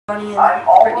Bonnie and I'm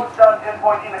almost done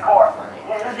pinpointing the core.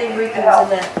 I think Riku's in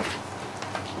that.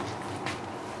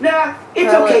 Nah,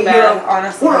 it's okay, Hero.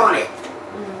 Honestly. We're on it.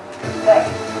 Thanks.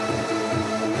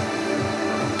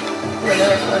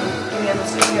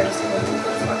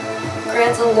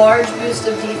 Grants a large boost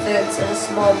of defense and a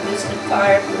small boost of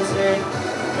fire, blizzard,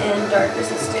 and dark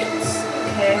resistance.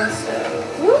 Okay, so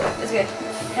it's good.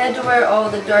 Head to where all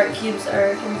the dark cubes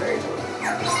are converging.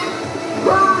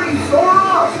 Hurry,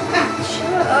 Sora!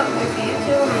 Shut up, Goofy, you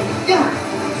kill me. Yeah,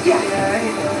 I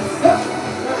hate this. I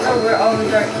don't know where all the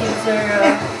dark cubes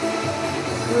are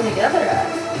coming together at.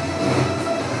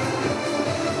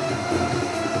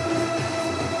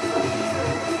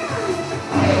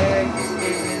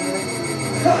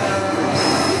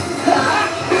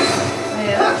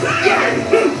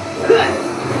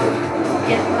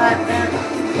 Get like that.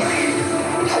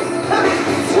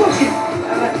 I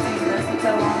haven't seen this in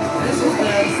so long.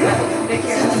 This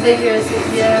is the big heroes,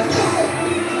 yeah. I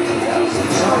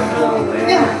don't know where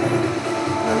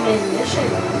I'm in mission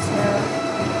ones now.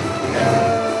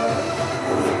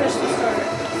 Special starter.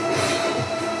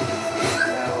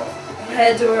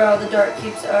 Head to where all the dark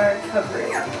cubes are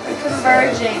covering.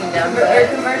 Converging them. Or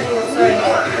converging, I'm sorry. I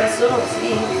still don't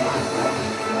see.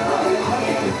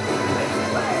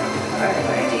 Alright,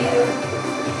 where do you?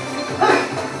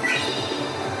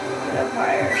 Get up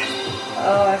higher.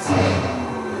 Oh, I see.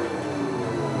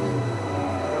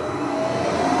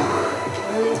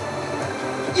 Really?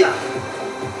 yeah.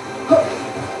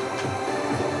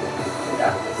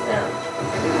 Got this down.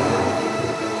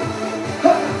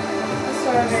 That's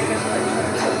sort of very good for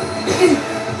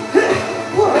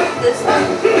this thing.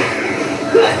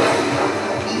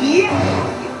 Yeah.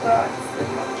 You got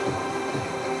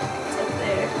it's up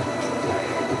there.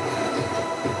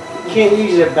 You can't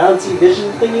use your bouncy vision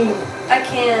thingy? I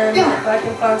can, if I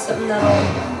can find something that'll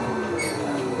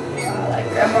like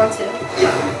grab onto.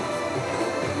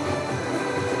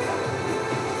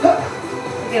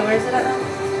 Okay, where's it at now?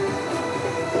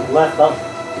 Left up.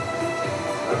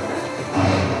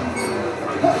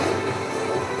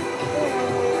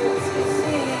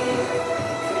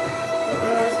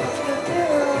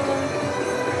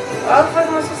 How the fuck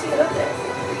am I supposed to get up there?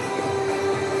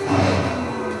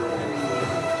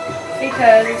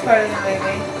 Because it's part of the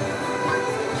movie.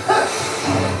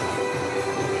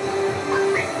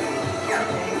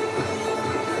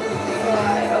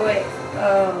 Oh wait.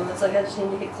 Oh, that's like I just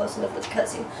need to get close enough to the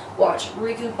cutscene. Watch,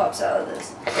 Riku pops out of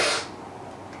this.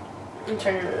 I'm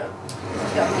turning it up.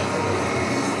 It's got me.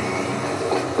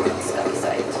 It's got me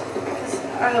psyched.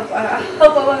 I hope I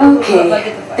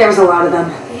get the fight. There's a lot of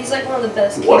them. He's like one of the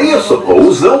best. What do you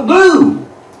suppose they'll do?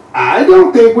 I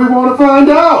don't think we want to find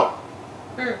out.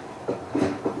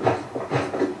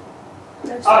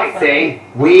 I say,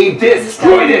 we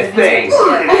destroy this thing!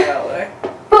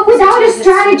 But without a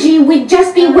strategy, we'd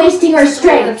just be wasting our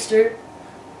strength. I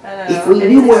know. If we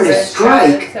knew where to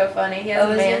strike. It's so funny. He has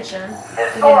a mansion.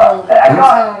 It's Sora,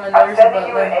 I'm sending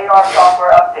you an AR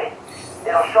software update.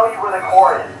 It'll show you where the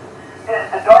core is. It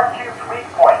is the Dark Cube's weak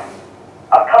point.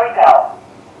 I'm coming to help.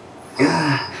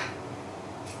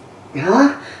 Huh?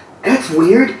 That's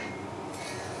weird.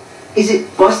 Is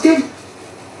it busted?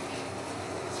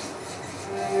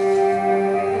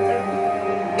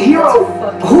 Hero,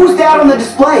 who's that on the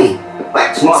display?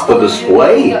 That's not the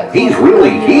display. He's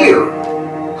really here.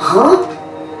 Huh?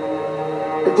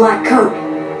 The black coat.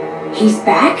 He's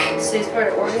back? So he's part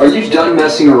of Are organization. you done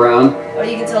messing around? Oh,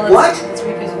 you can tell that's What? it's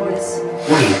Riku's voice.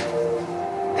 Wait.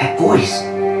 That voice.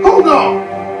 Hold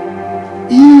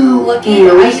on. You Lucky,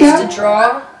 I used to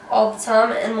draw all the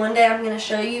time, and one day I'm gonna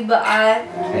show you, but I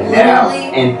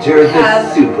literally enter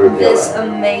have this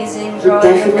amazing He drawing.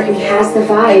 definitely has the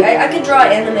vibe. I could draw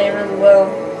anime really well.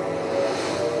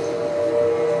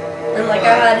 And like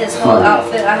I had his whole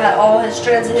outfit, I had all his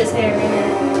strands of his hair in it.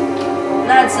 And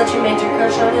I had such a major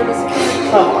crush on him as a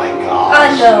kid. Oh my god.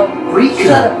 I know. Riku.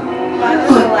 Shut up. Mine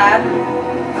was Aladdin.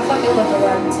 I fucking loved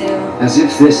Aladdin too. As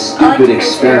if this stupid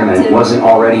experiment wasn't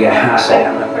already a I'm hassle.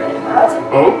 not pretty.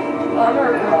 Well, I'm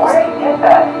gonna record Where did you get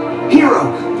that? Hero,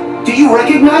 do you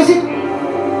recognize it?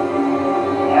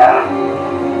 Yeah.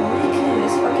 Riku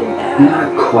is fucking bad. Not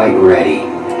quite ready.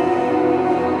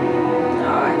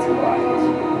 No, it's white.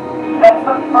 That's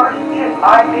the first chip I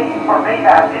made for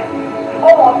Baymax. It's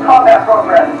almost combat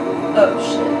progress. Oh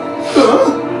shit.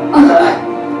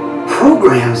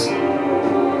 Programs.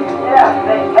 Yeah,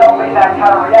 they tell Baymax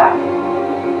how to react.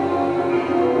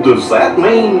 Does that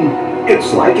mean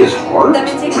it's like his heart? That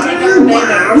means he can take over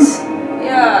Baymax.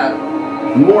 Yeah.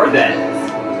 More than.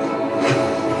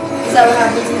 Is that what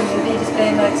happens in the movie? Just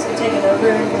Baymax taking over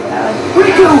and you're bad?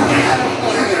 Riku!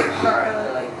 Not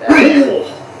really like that.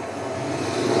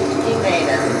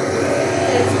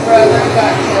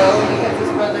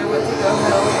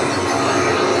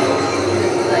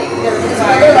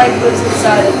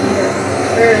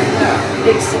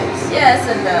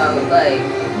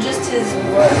 just his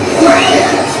work.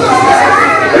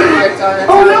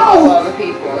 Oh no! All the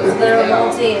people. They're a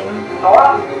whole team.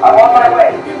 Sora, I'm on my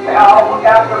way, and I'll look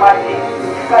after my team.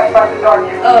 You guys find the dark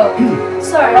cube. Oh,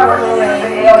 sorry, Remember I'm to on my use way. the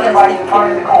You AO guys device take to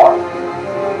target the care. core.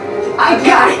 I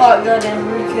got it! Fought good and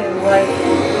Riku, like,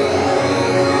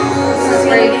 this is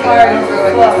gonna be Hard hard. for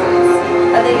what Well, this is.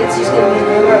 I think it's just gonna be the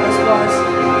heartless boss.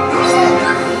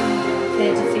 Okay,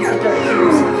 defeat the dark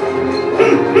cubes.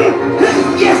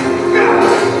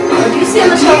 Oh, do you see how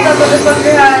much health that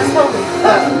motherfucker has? Holy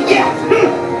fuck.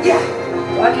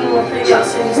 Walking will pretty much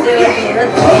soon stay away from the red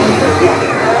thing.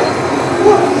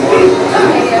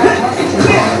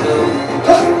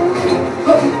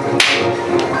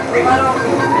 I don't...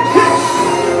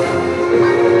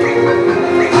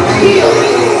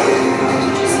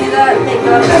 Did you see that? Thank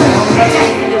God that's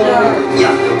making it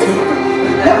over.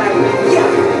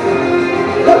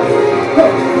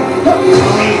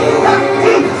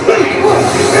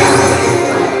 I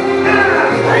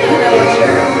don't even know what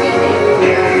you're reading.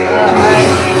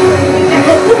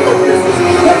 This is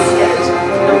pretty sketch.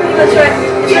 I'm pretty much right.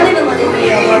 It's not even letting me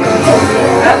walk on something. I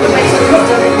have to wait till it's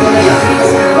done and when I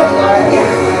read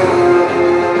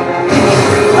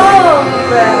Oh,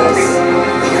 grass.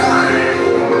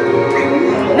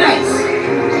 Nice!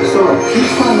 Sora,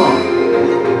 please climb on.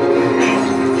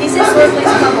 He said, "Sora,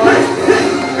 please come on."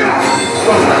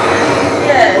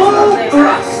 Yes, I'll say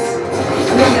grass.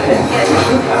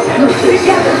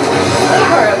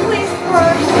 Sora, please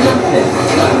run.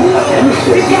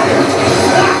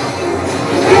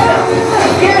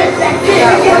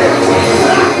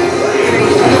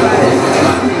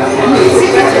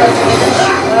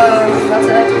 That's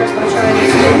an extra my trying to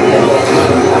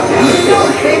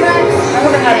I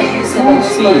wonder how to use it on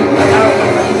this one. I don't know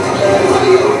how to use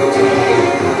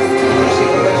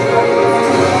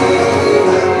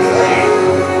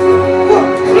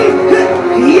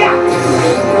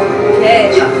Okay.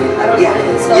 I don't know if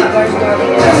this self-guard's guarding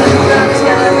it. So I'm just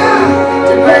gonna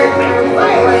divert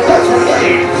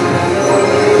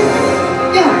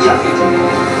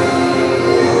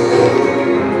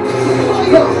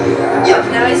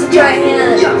Now he's a giant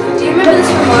hand. Do you remember this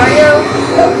from Mario?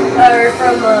 Or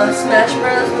from Smash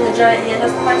Bros. When the giant hand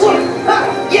has to fight you?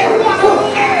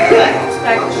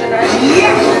 Smack the shit out of you.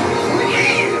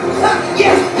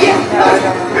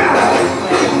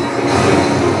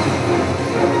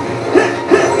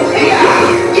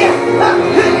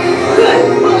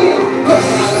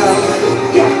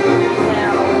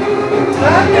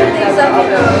 Everything's up, you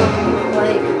know,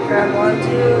 like, grab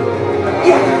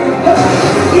onto.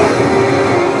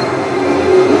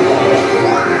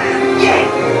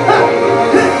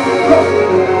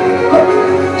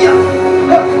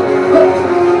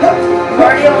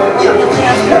 Mario only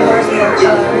has 4 bars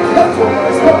and 4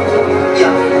 bars.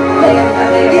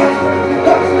 I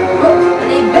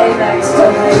need Baymax to I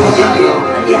need him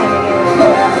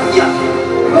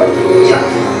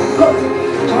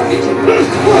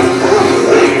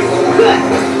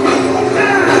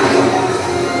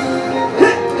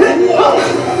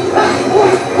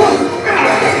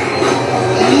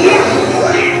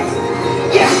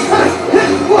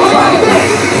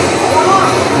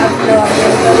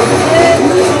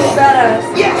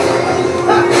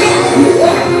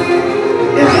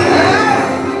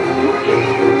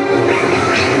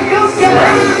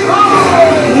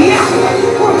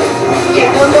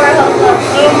One more health left.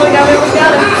 Oh my god, we almost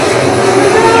got him.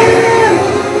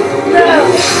 No!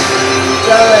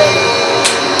 Done.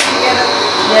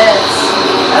 Yes.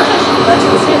 That was actually much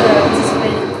easier than I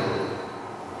anticipated.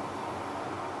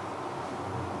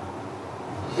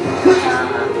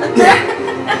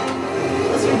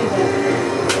 Let's redo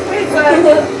that. Wait, what?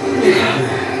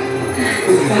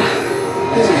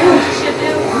 Should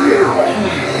do.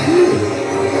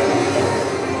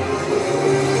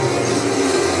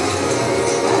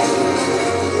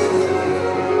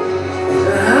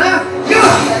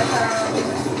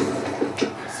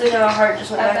 So now our heart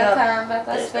just went back up. About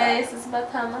that space. It's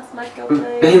about time I smack your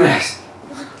place. Baymax.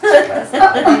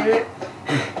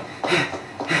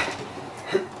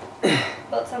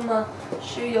 About time to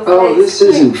shoot your Oh, face. this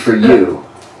isn't for you.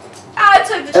 I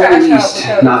took the At trash least,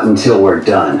 out. not until we're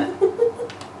done.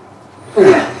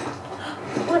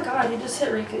 Oh my god, you just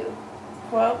hit Riku.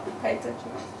 Well, pay attention.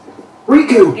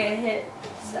 Riku, Get hit.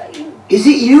 Is that you? is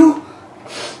it you?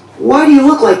 Why do you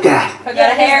look like that? I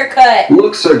got a haircut.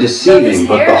 Looks are deceiving,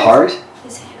 but the heart?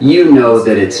 His hair. You know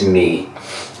that it's me.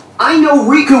 I know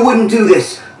Riku wouldn't do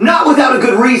this. Not without a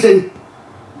good reason.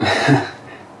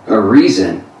 A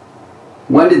reason?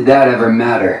 When did that ever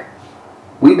matter?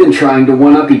 We've been trying to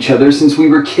one-up each other since we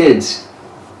were kids.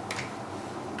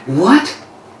 What?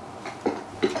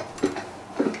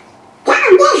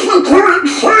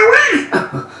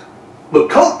 The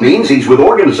code means he's with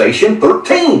Organization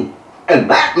 13. And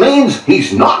that means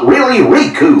he's not really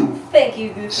Riku. Thank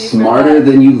you, Goofy. Smarter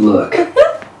than you look.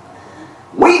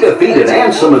 We defeated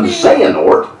Ansem and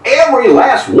Xehanort, every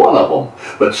last one of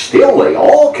them. But still they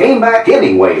all came back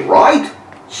anyway, right?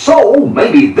 So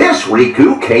maybe this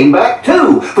Riku came back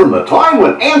too, from the time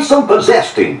when Ansem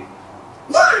possessed him.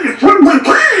 From the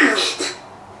past!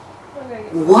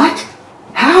 What?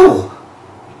 How?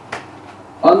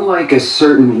 Unlike a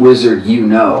certain wizard you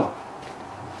know,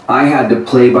 I had to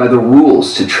play by the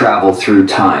rules to travel through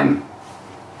time,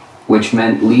 which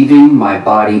meant leaving my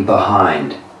body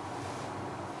behind.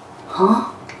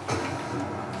 Huh?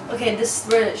 Okay, this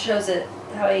is where it shows it.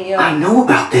 How he, I know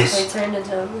about how he this. turned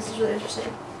into him. This is really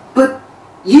interesting. But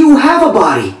you have a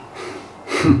body.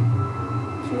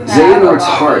 Xehanort's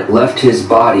heart left his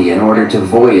body in order to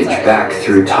voyage back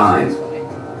through time.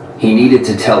 He needed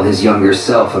to tell his younger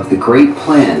self of the great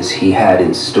plans he had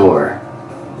in store.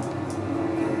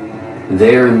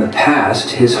 There in the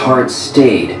past, his heart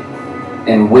stayed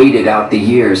and waited out the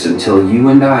years until you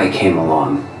and I came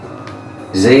along.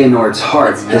 Xehanort's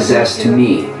heart possessed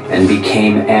me and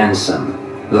became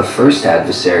Ansem, the first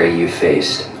adversary you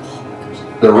faced.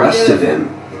 The rest of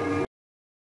him